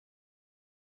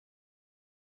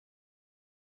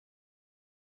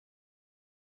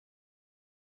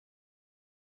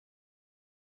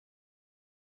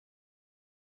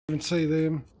Even see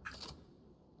them.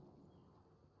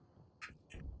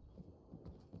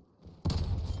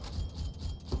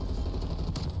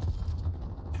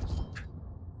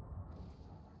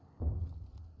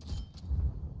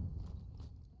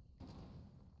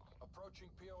 Approaching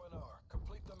PONR.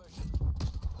 Complete the mission.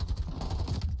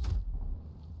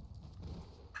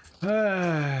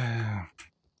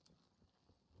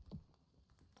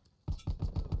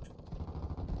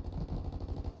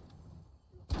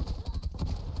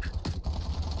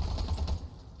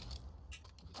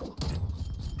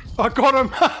 I got him!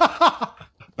 Bomb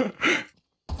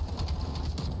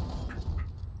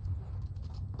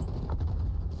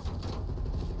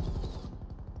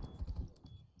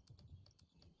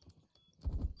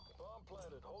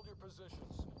planted. Hold your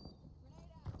positions.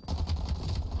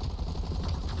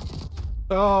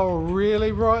 Oh,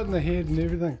 really? Right in the head and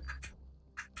everything.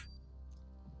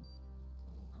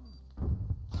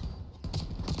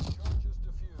 Charges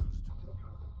diffused.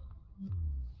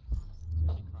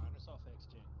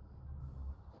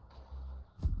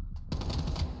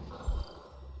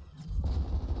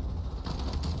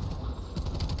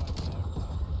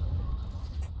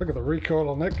 Look at the recoil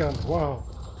on that gun. Wow.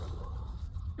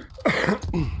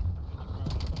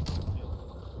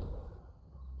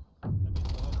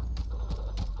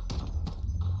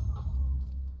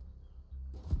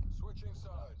 Switching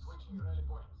sides.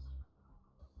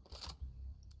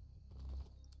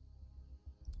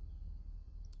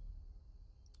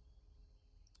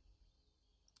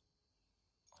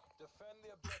 Defend the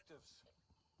objectives.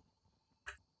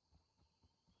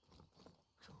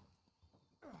 Charges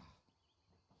set.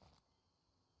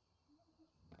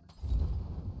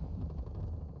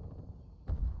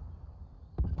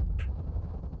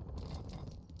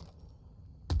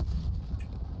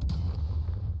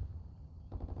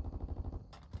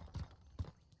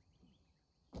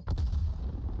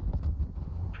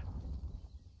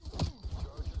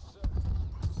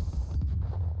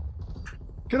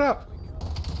 Get up!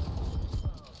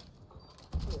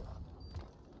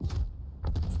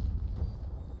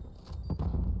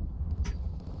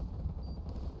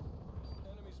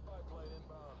 Enemy spy plane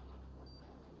inbound.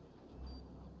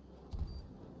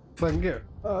 If I can get...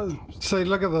 see,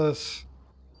 look at this.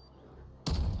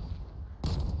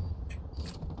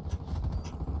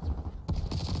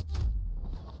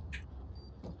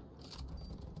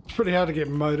 It's pretty hard to get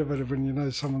motivated when you know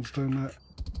someone's doing that.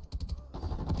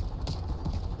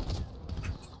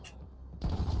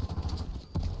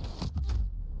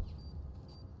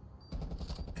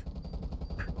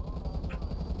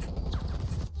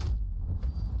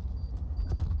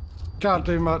 Can't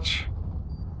do much.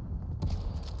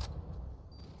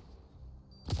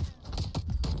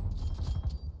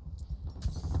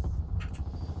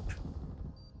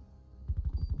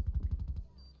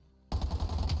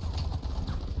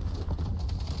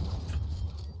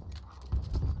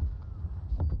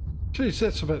 Jeez,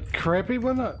 that's a bit crappy,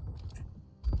 wasn't it?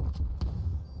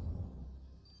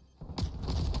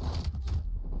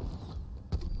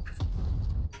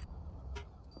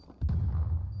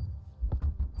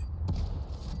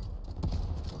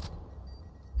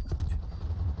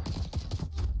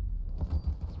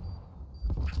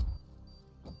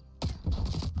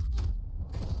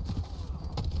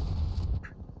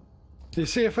 You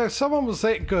see, if someone was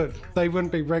that good, they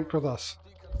wouldn't be ranked with us.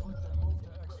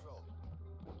 Deconflict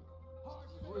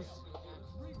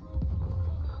and move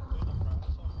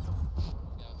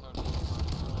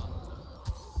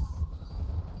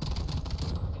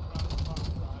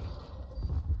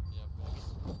to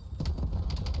exfil.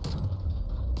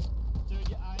 Dude,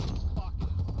 your aim is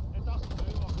fucking... It doesn't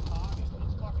move off the target.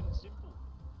 It's fucking simple.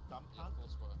 Dumb cunt.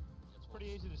 It's pretty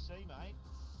easy to see, mate.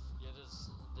 Yeah, it is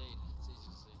indeed. It's easy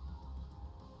to see.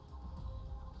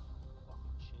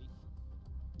 Fucking cheat.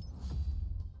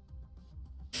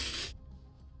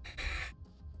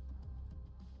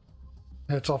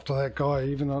 Hats off to that guy,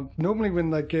 even on... Normally when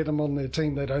they get him on their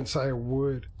team, they don't say a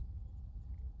word.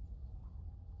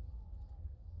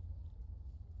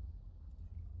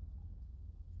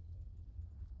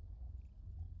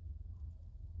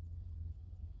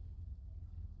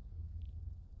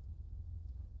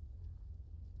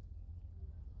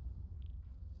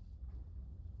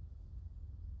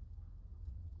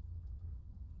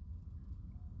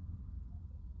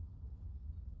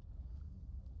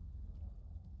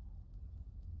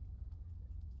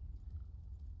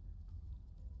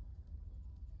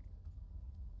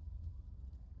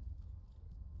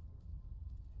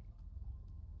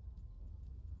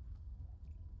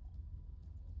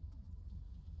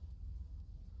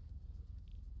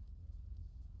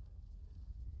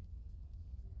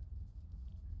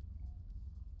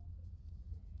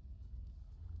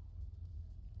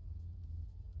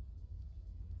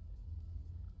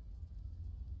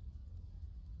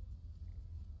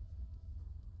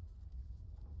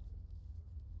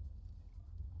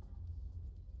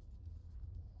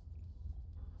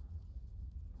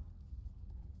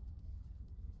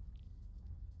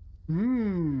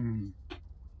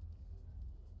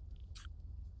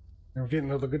 We're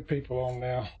getting all the good people on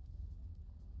now.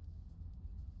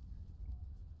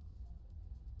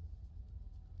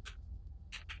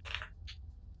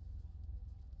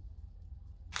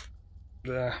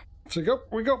 Yeah. So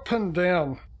we got pinned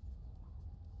down.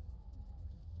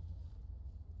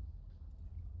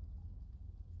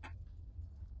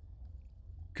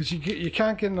 Because you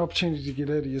can't get an opportunity to get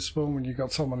out of your spawn when you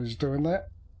got someone who's doing that.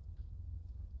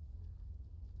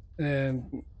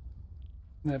 And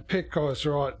that pet guy's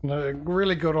right. No,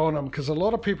 really good on him, because a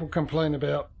lot of people complain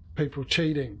about people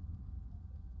cheating.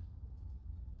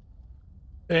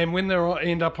 And when they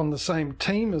end up on the same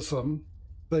team as them,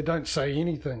 they don't say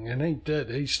anything. And he did.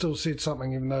 He still said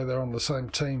something even though they're on the same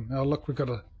team. Oh, look, we've got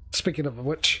a... Speaking of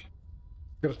which,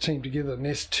 we've got a team together.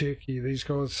 Nest Turkey, these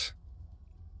guys.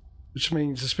 Which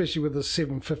means, especially with the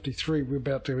 753, we're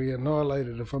about to be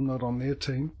annihilated if I'm not on their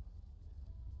team.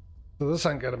 So this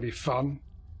ain't going to be fun.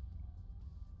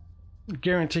 I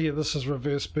guarantee you this is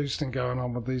reverse boosting going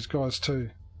on with these guys too.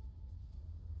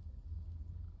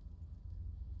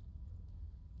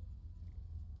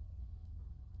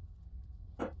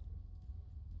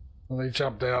 Well, they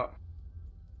jumped out.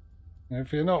 Now,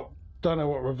 if you don't know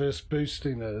what reverse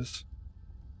boosting is,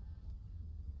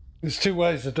 there's two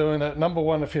ways of doing it. Number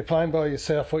one, if you're playing by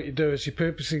yourself, what you do is you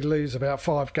purposely lose about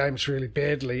 5 games really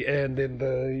badly, and then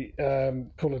the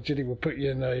Call of Duty will put you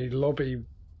in a lobby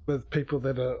with people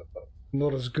that are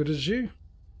not as good as you,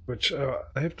 which I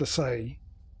have to say,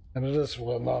 and it is a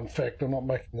well-known fact, I'm not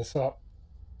making this up,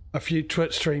 a few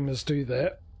Twitch streamers do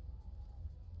that.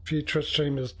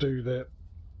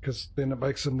 Because then it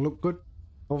makes them look good,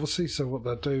 obviously. So what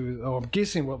they do, I'm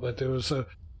guessing what they do is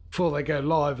before they go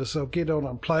live is they'll get on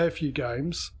and play a few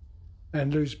games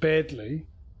and lose badly.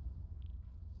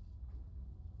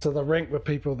 So they rank with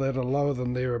people that are lower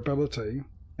than their ability,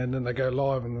 and then they go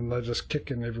live and then they just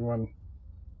kick in everyone's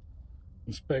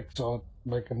backside,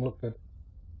 make them look good.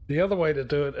 The other way to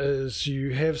do it is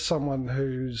you have someone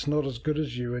who's not as good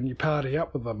as you and you party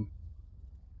up with them.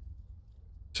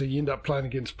 So you end up playing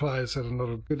against players that are not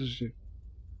as good as you.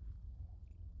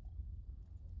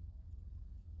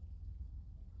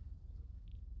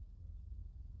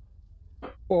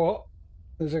 Or,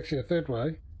 there's actually a third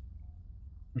way,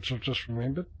 which I've just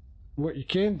remembered. What you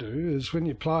can do is when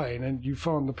you're playing and you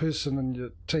find the person in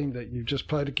your team that you've just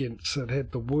played against that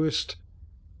had the worst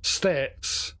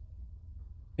stats,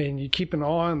 and you keep an eye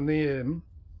on them,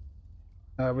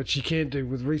 which you can do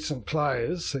with recent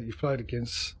players that you've played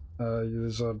against.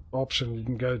 There's an option you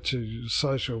can go to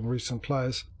social recent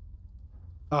players.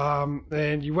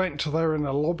 And you wait until they're in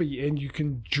a lobby and you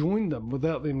can join them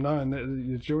without them knowing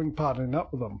that you're partnering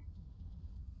up with them.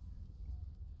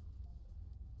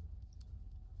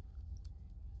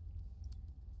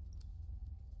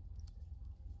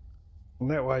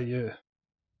 And that way, yeah,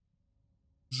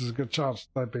 this is a good chance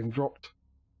they've been dropped.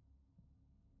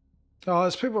 Oh,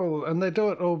 there's people, and they do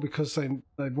it all because they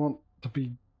want to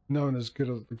be known as good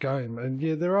at the game. And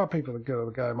yeah, there are people that are good at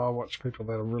the game. I watch people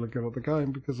that are really good at the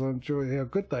game because I enjoy how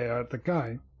good they are at the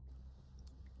game.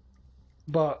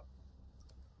 But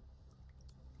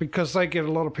because they get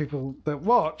a lot of people that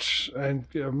watch and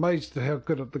are amazed at how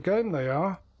good at the game they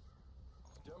are,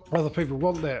 other people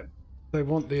want that. They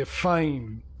want their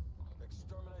fame,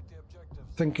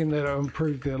 thinking that it'll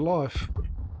improve their life.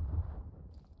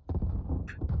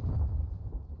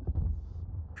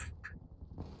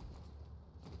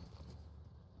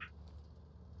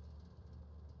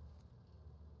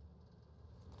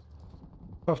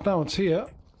 If no one's here,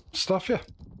 stuff you.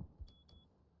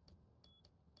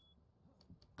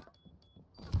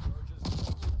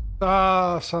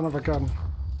 Ah, son of a gun.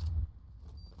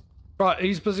 Right,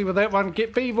 he's busy with that one.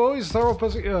 Get B, boys. They're all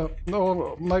busy.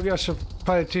 No, maybe I should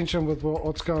pay attention with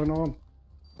what's going on.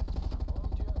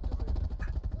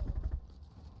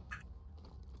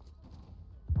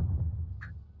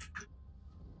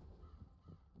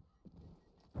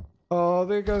 Oh,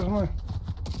 there goes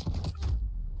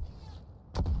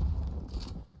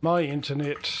my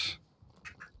internet.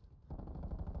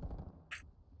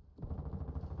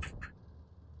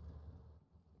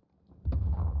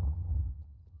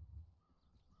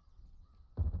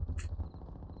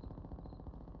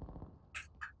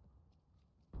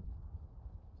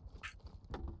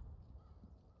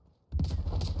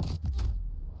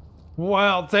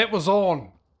 Wow, that was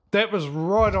on. That was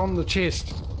right on the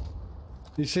chest.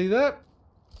 You see that?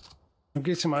 I'm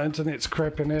guessing my internet's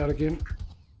crapping out again.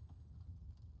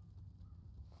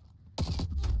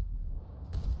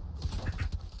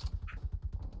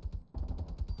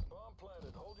 Bomb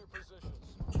planted. Hold your positions.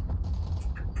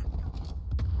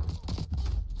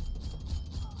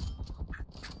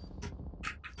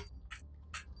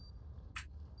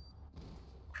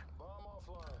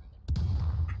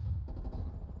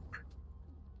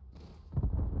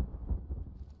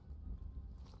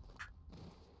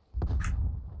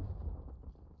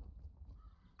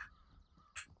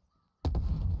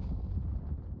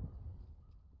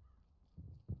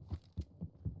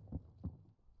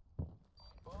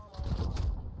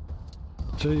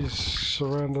 Jeez,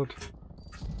 surrounded.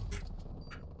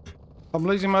 I'm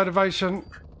losing motivation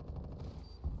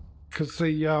because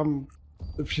the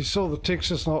if you saw the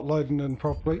texture's not loading in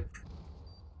properly.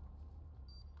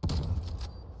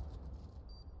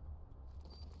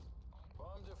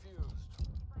 Bomb defused.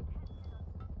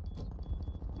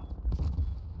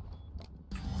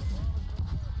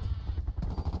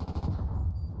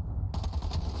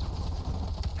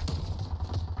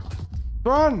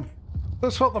 Run!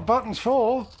 That's what the button's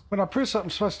for. When I press it, I'm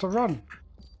supposed to run.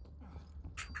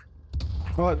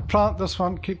 Right, plant this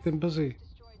one, keep them busy.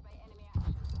 Destroyed by enemy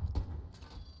action.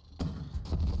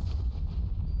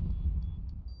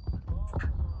 Bomb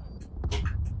online.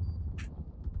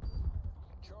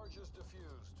 Charges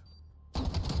defused.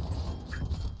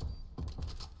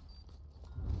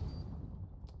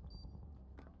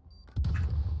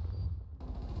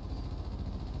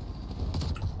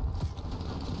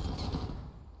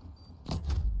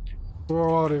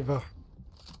 Whatever.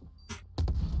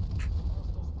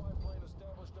 Hostile spy plane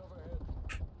established overhead.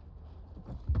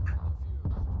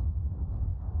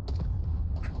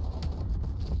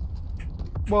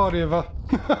 Defused. Whatever.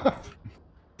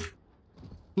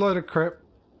 Load of crap.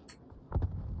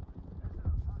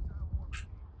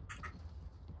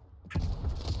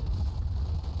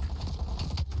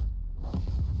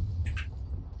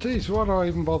 Jeez, why do I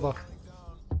even bother?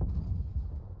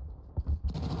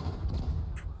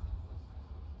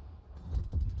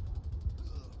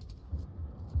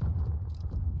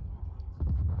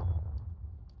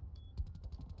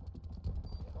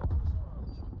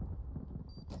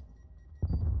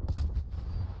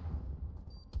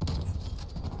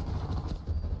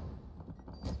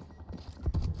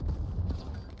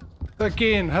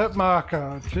 Again, hit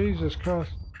marker. Jesus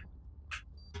Christ.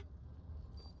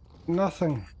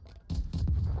 Nothing.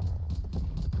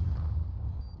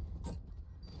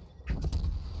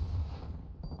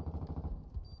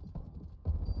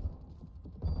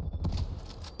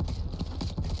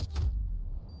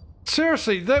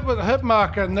 Seriously, that was a hit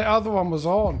marker and the other one was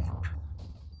on.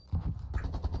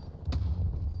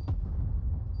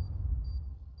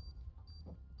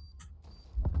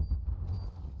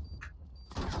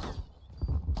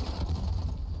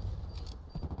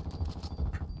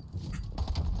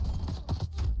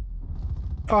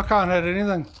 I can't hit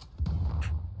anything.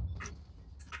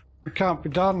 It can't be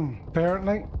done,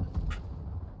 apparently.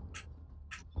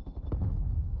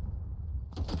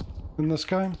 In this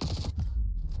game.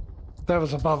 That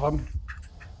was above him.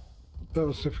 That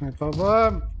was definitely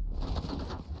above him.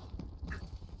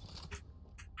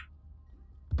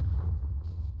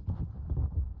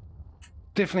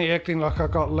 Definitely acting like I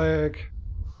got lag.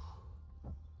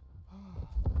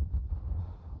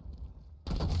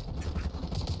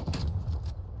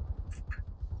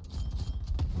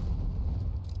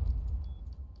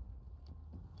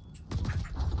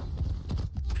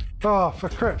 Oh, for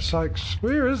crap's sakes,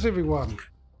 where is everyone?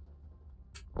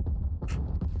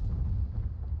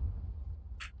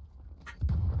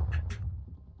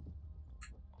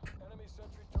 Enemy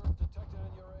sentry turret detected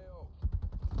in your AO.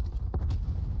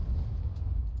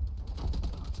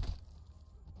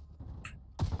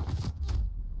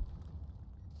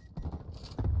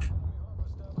 Enemy hub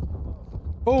established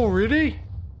above. Already?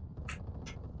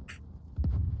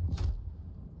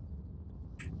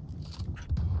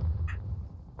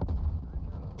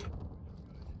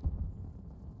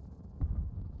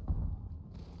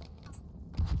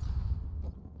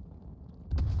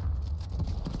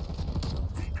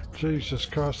 Jesus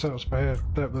Christ, that was bad.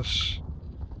 That was...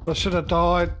 I should have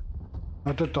died.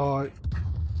 I did die.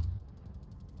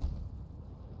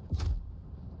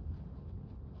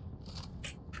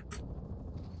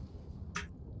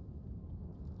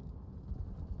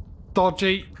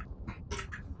 Dodgy.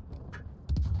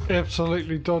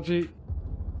 Absolutely dodgy.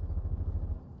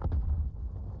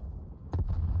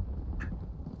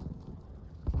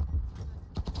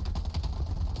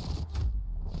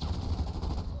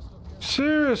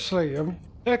 Seriously, I'm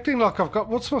acting like I've got...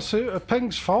 What's my suit?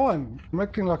 Ping's fine. I'm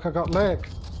acting like I got lag.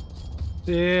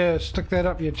 Yeah, stick that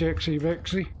up your jacksy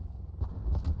Baxy.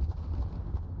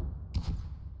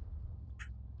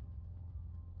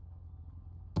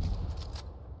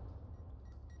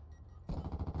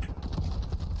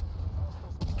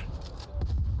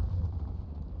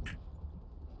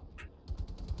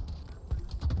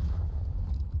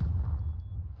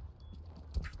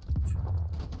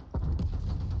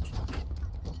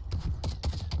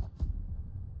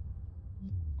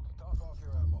 Top off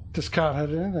your ammo. Just can't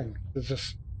hit anything. They're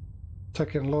just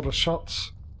taking a lot of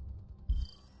shots.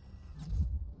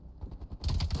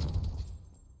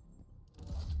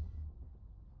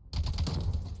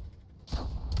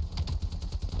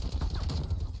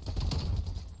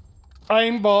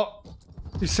 Aimbot.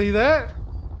 You see that?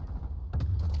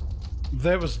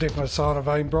 That was definitely a sign of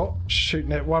aimbot.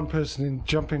 Shooting at one person and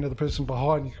jumping to the person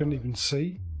behind you couldn't even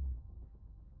see.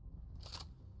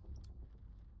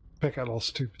 Pick I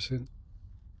lost 2%.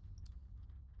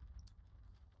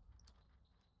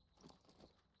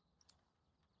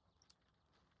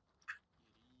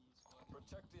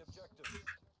 Protect the objective.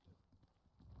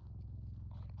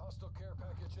 Hostile care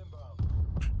package inbound.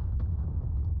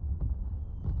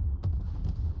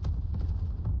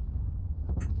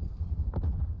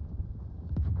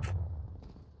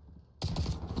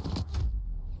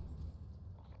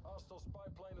 Hostile spy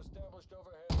plane established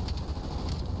overhead.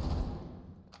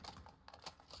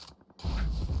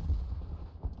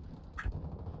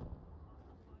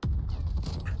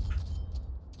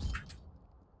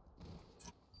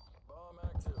 Bomb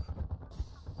active.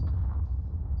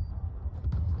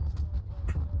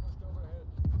 Established overhead.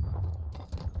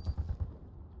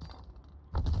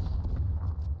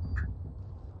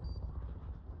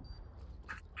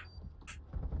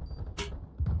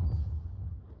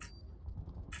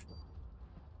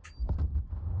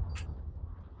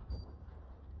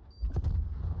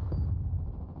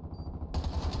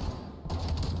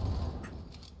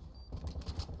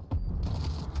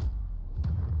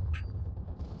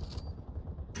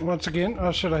 Once again,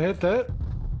 I should have hit that.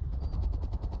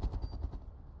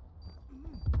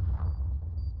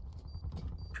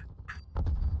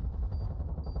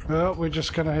 Well, we're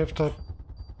just going to have to...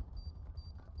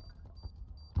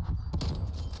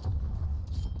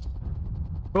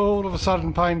 all of a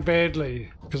sudden pain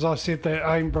badly, because I said that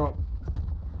aimbot.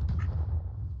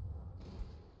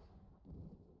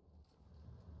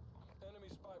 Enemy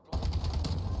spy plane.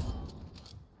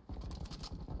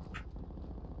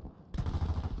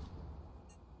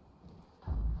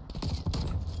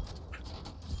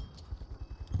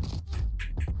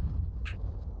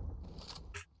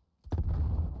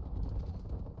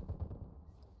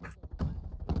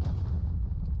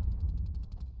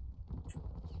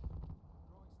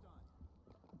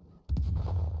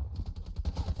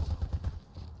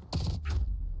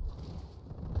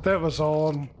 That was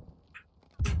on.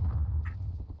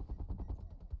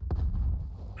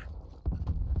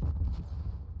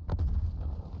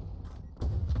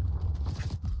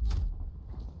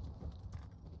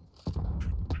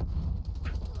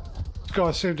 These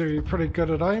guys seem to be pretty good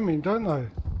at aiming, don't they?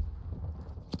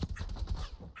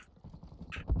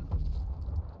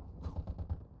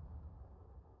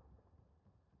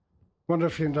 Wonder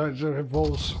if you don't have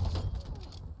walls.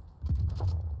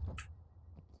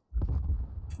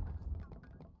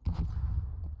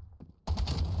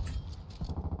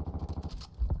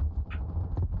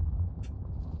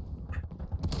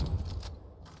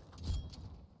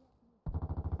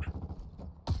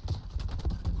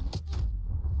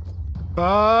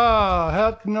 Ah,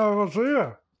 how did you know I was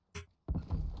here?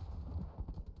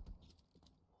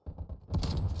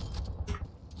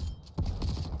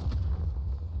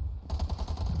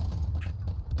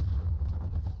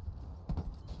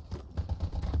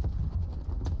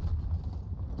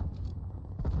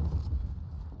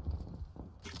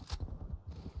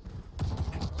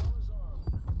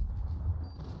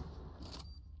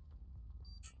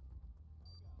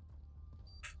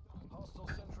 Hostile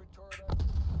sentry turret active.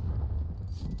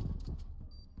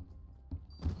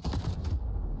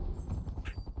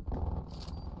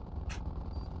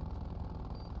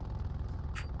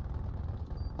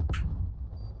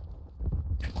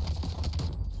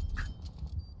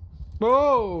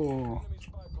 Whoa! Enemy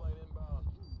spy plane inbound.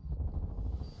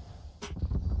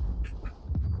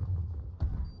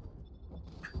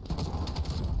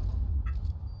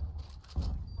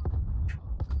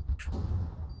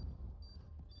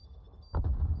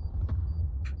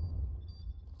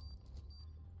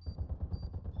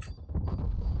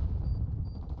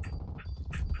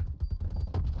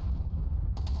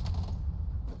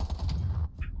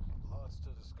 Lots to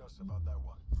discuss about that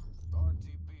one.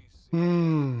 RTB.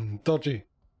 Dodgy.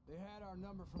 They had our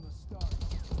number from the start.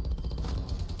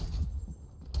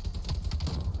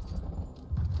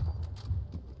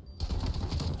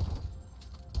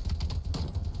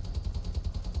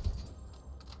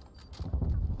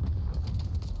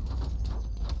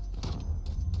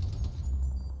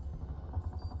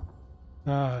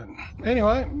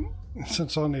 Anyway,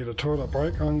 since I need a toilet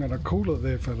break, I'm going to call it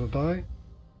there for today.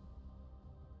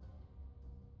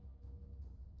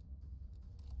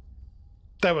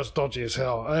 That was dodgy as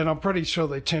hell, and I'm pretty sure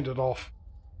they turned it off.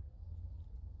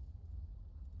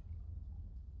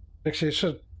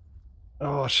 Actually,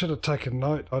 I should have taken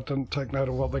note. I didn't take note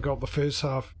of what they got the first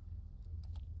half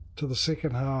to the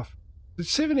second half.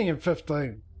 It's 70 and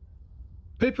 15.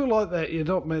 People like that you're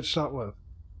not matched up with.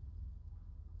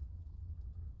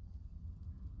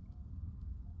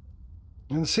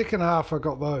 In the second half, I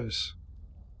got those.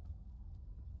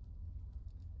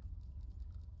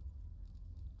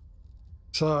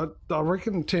 So I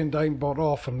reckon turned aimbot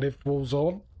off and left walls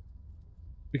on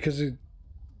because he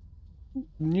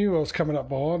knew I was coming up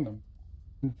behind him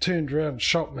and turned around and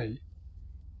shot me,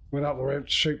 went up the ramp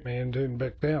to shoot me and turned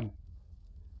back down.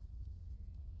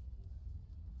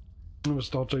 It was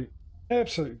dodgy,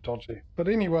 absolutely dodgy. But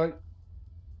anyway,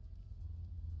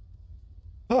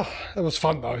 oh, it was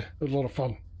fun though. It was a lot of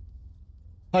fun.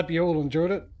 Hope you all enjoyed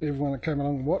it. Everyone that came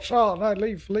along and watched. Oh no,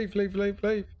 leave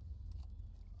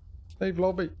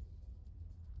lobby.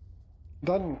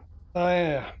 Done. Oh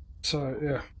yeah. So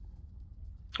yeah.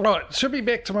 Right, should be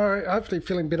back tomorrow. Hopefully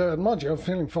feeling better. And mind you, I'm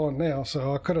feeling fine now,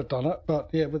 so I could have done it. But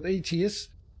yeah, with ETS,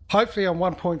 hopefully on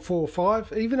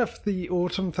 1.45. Even if the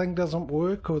autumn thing doesn't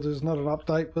work or there's not an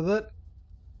update with it,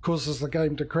 causes the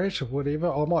game to crash or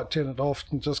whatever, I might turn it off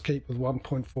and just keep with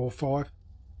 1.45.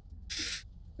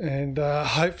 And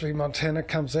hopefully Montana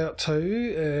comes out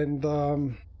too.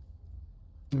 And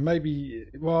maybe,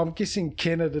 well, I'm guessing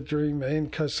Canada Dream and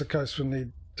Coast to Coast will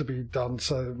need to be done,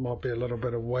 so there might be a little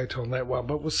bit of wait on that one.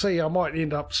 But we'll see. I might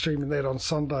end up streaming that on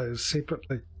Sundays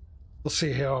separately. We'll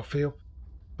see how I feel.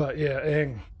 But yeah,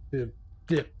 and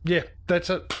yeah, that's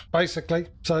it basically.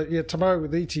 So yeah, tomorrow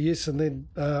with ETS, and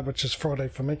then which is Friday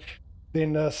for me.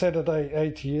 Then Saturday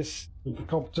ATS with the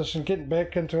competition, getting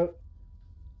back into it.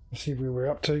 See where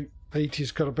we're up to.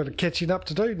 ET's got a bit of catching up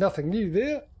to do. Nothing new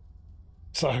there.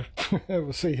 So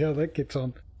we'll see how that gets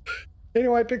on.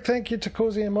 Anyway, big thank you to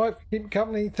Causey and Mike for keeping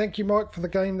company. Thank you, Mike, for the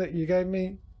game that you gave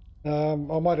me. I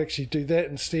might actually do that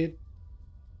instead.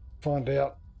 Find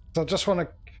out. So I just want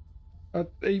to,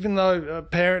 even though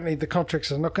apparently the contracts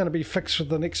are not going to be fixed for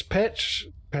the next patch,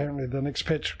 apparently the next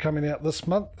patch is coming out this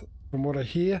month, from what I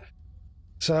hear.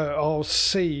 So I'll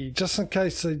see. Just in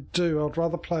case they do, I'd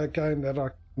rather play a game that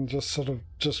I can just sort of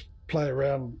just play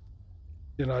around,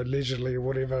 you know, leisurely or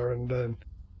whatever, and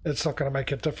it's not going to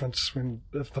make a difference when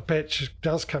if the patch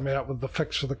does come out with the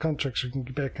fix for the contracts, we can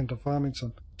get back into farming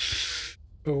some.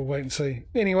 But we'll wait and see.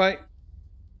 Anyway,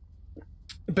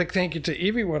 a big thank you to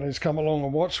everyone who's come along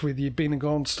and watched, whether you've been and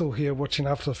gone, still here watching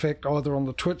after the fact, either on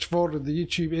the Twitch VOD or the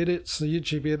YouTube edits. The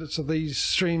YouTube edits of these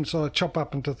streams I chop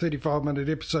up into 35-minute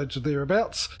episodes or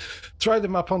thereabouts, throw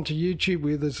them up onto YouTube,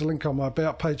 where there's a link on my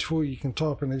About page for you. You can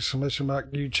type an exclamation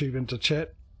mark YouTube into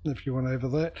chat if you want over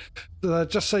that.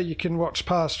 Just so you can watch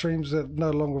past streams that are no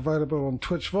longer available on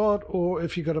Twitch VOD, or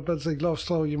if you've got a busy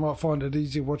lifestyle, you might find it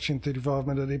easier watching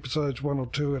 35-minute episodes, 1 or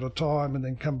 2 at a time, and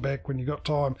then come back when you got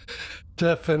time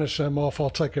to finish them off. I'll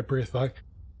take a breath though.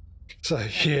 So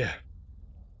yeah,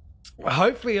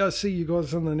 hopefully I'll see you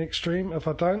guys in the next stream. If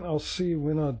I don't, I'll see you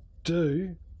when I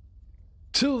do.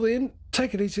 Till then,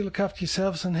 take it easy, look after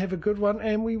yourselves, and have a good one,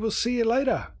 and we will see you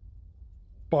later.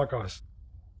 Bye guys.